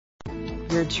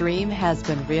Your dream has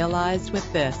been realized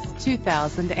with this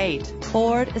 2008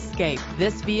 Ford Escape.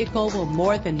 This vehicle will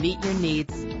more than meet your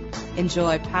needs.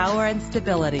 Enjoy power and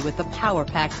stability with the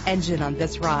power-packed engine on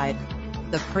this ride.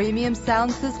 The premium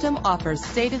sound system offers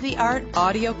state-of-the-art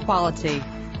audio quality.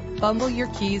 Fumble your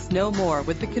keys no more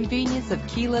with the convenience of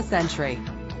keyless entry.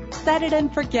 Set it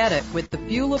and forget it with the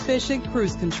fuel-efficient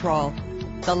cruise control.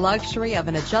 The luxury of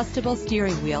an adjustable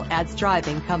steering wheel adds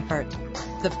driving comfort.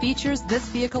 The features this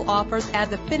vehicle offers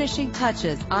add the finishing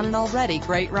touches on an already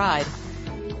great ride.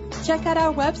 Check out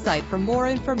our website for more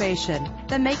information,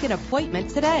 then make an appointment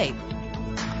today.